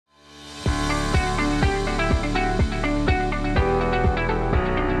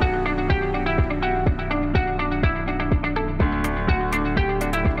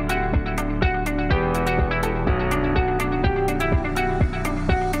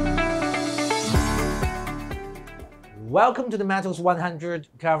Welcome to the Metals 100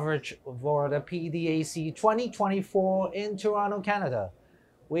 coverage for the PDAC 2024 in Toronto, Canada.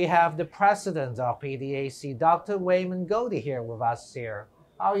 We have the president of PDAC, Dr. Raymond Goldie, here with us here.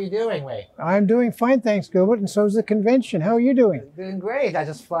 How are you doing, Ray? I'm doing fine, thanks, Gilbert, and so is the convention. How are you doing? Doing great. I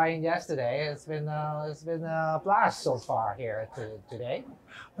just flew in yesterday. It's been a blast so far here today.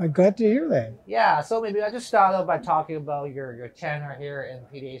 I'm glad to hear that. Yeah, so maybe I just start off by talking about your tenure here in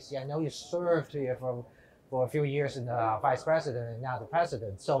PDAC. I know you served here for a few years in the vice president and now the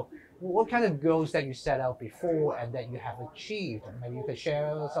president. So what kind of goals that you set out before and that you have achieved? Maybe you could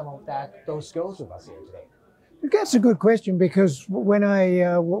share some of those goals with us here today. That's a good question, because when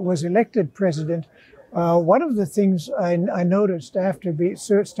I was elected president, one of the things I noticed after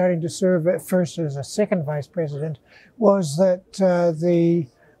starting to serve at first as a second vice president was that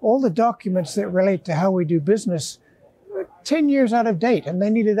all the documents that relate to how we do business 10 years out of date, and they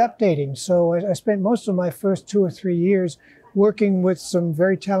needed updating. So I spent most of my first 2 or 3 years working with some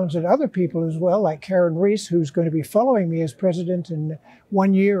very talented other people as well, like Karen Reese, who's going to be following me as president in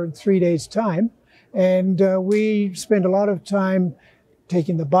 1 year and 3 days' time. And we spent a lot of time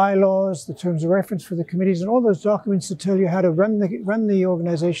taking the bylaws, the terms of reference for the committees, and all those documents to tell you how to run the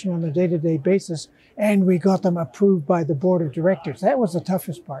organization on a day-to-day basis. And we got them approved by the board of directors. That was the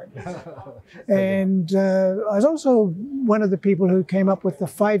toughest part. And I was also one of the people who came up with the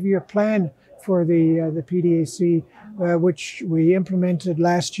 5-year plan for the PDAC, which we implemented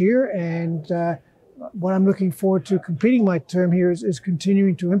last year. And what I'm looking forward to completing my term here is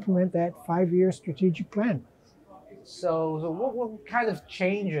continuing to implement that 5-year strategic plan. So what kind of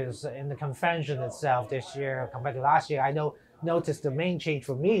changes in the convention itself this year compared to last year? I noticed the main change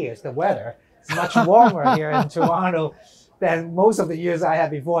for me is the weather. It's much warmer here in Toronto than most of the years I had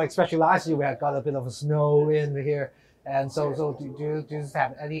before, especially last year we had got a bit of a snow in here. And so do you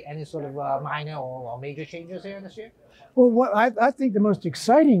have any sort of minor or major changes here this year? Well, what I think the most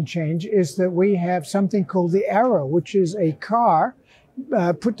exciting change is that we have something called the Arrow, which is a car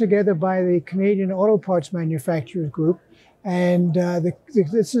put together by the Canadian Auto Parts Manufacturers Group. And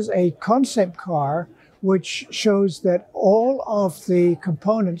this is a concept car which shows that all of the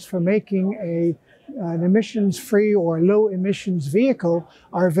components for making an emissions-free or low-emissions vehicle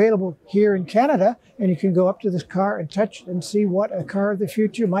are available here in Canada. And you can go up to this car and touch it and see what a car of the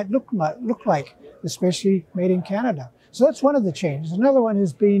future might look like, especially made in Canada. So that's one of the changes. Another one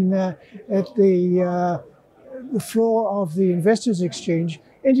has been at the floor of the Investors Exchange.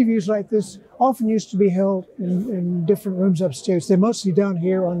 Interviews like this often used to be held in different rooms upstairs. They're mostly down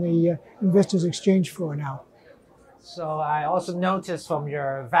here on the Investors Exchange floor now. So I also noticed from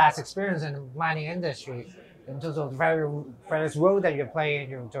your vast experience in the mining industry, in terms of the various roles that you're playing,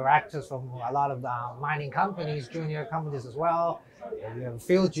 you're directors from a lot of mining companies, junior companies as well. You have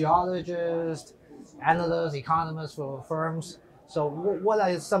field geologists, analysts, economists for firms. So what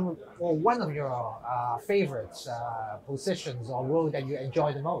are one of your favorites positions or roles that you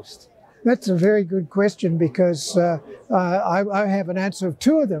enjoy the most? That's a very good question, because I have an answer of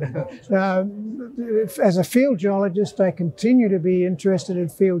 2 of them. As a field geologist, I continue to be interested in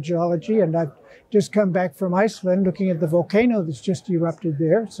field geology, and I've just come back from Iceland looking at the volcano that's just erupted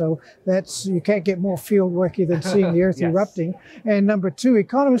there. So you can't get more field worky than seeing the earth Yes. erupting. And number 2,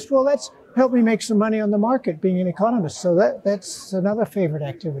 economist, well, that's helped me make some money on the market being an economist. So that's another favorite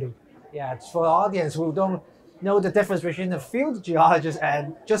activity. Yeah, it's for the audience who don't know the difference between the field geologist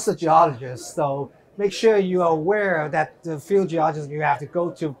and just a geologist. So make sure you are aware that the field geologist, you have to go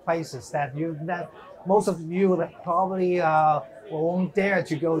to places that most of you probably won't dare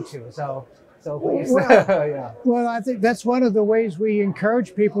to go to. So please. Well, well, I think that's one of the ways we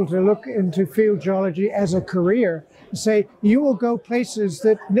encourage people to look into field geology as a career. Say, you will go places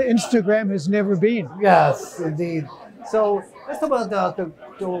that Instagram has never been. Yes, indeed. So let's talk about the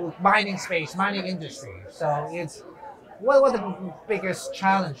mining space, mining industry. So what the biggest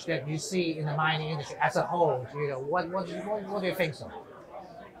challenge that you see in the mining industry as a whole? What do you think so?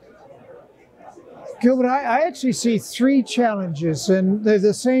 Gilbert, I actually see 3 challenges, and they're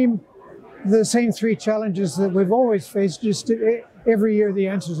the same 3 challenges that we've always faced. Just every year the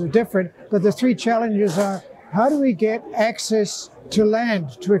answers are different, but the 3 challenges are: how do we get access to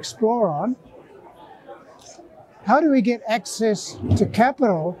land to explore on? How do we get access to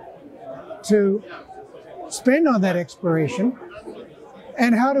capital to spend on that exploration?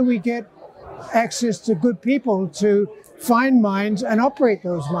 And how do we get access to good people to find mines and operate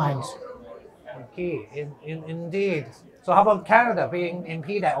those mines? Okay, indeed. So how about Canada being in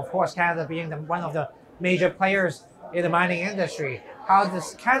PDAC? Of course, Canada being one of the major players in the mining industry. How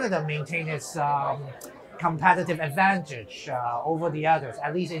does Canada maintain its competitive advantage over the others,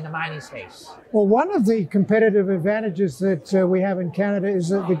 at least in the mining space? Well, one of the competitive advantages that we have in Canada is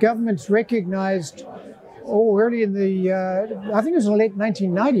that the government's recognized, early in the, I think it was in the late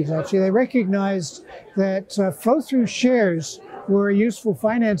 1990s actually, they recognized that flow-through shares were a useful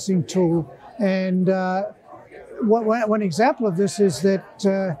financing tool. And one example of this is that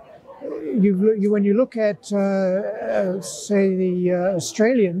when you look at, say, the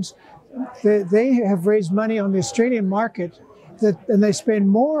Australians, they have raised money on the Australian market, and they spend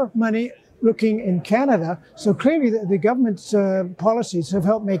more money looking in Canada. So clearly the government's policies have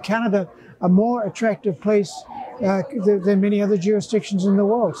helped make Canada a more attractive place than many other jurisdictions in the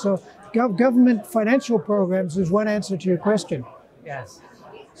world. So government financial programs is one answer to your question. Yes.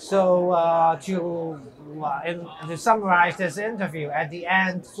 So to summarize this interview, at the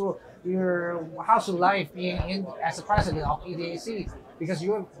end, so how's your life being as a president of PDAC? Because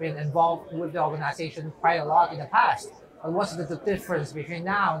you've been involved with the organization quite a lot in the past. But what's the difference between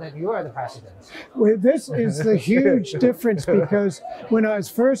now that you are the president? Well, this is the huge difference, because when I was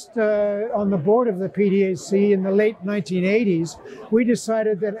first on the board of the PDAC in the late 1980s, we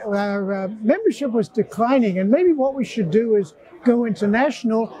decided that our membership was declining, and maybe what we should do is go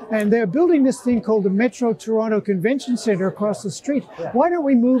international, and they're building this thing called the Metro Toronto Convention Center across the street. Yeah. Why don't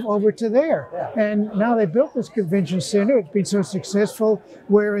we move over to there? Yeah. And now they built this convention center. It's been so successful.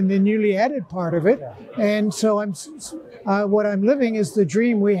 We're in the newly added part of it. Yeah. And so what I'm living is the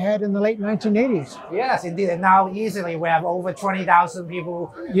dream we had in the late 1980s. Yes, indeed. And now easily we have over 20,000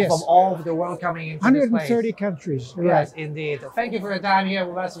 people from all over the world coming into 130 this place. countries. Yes, right. Indeed. Thank you for your time here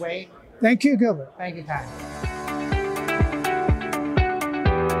with us, Wade. Thank you, Gilbert. Thank you, Tan.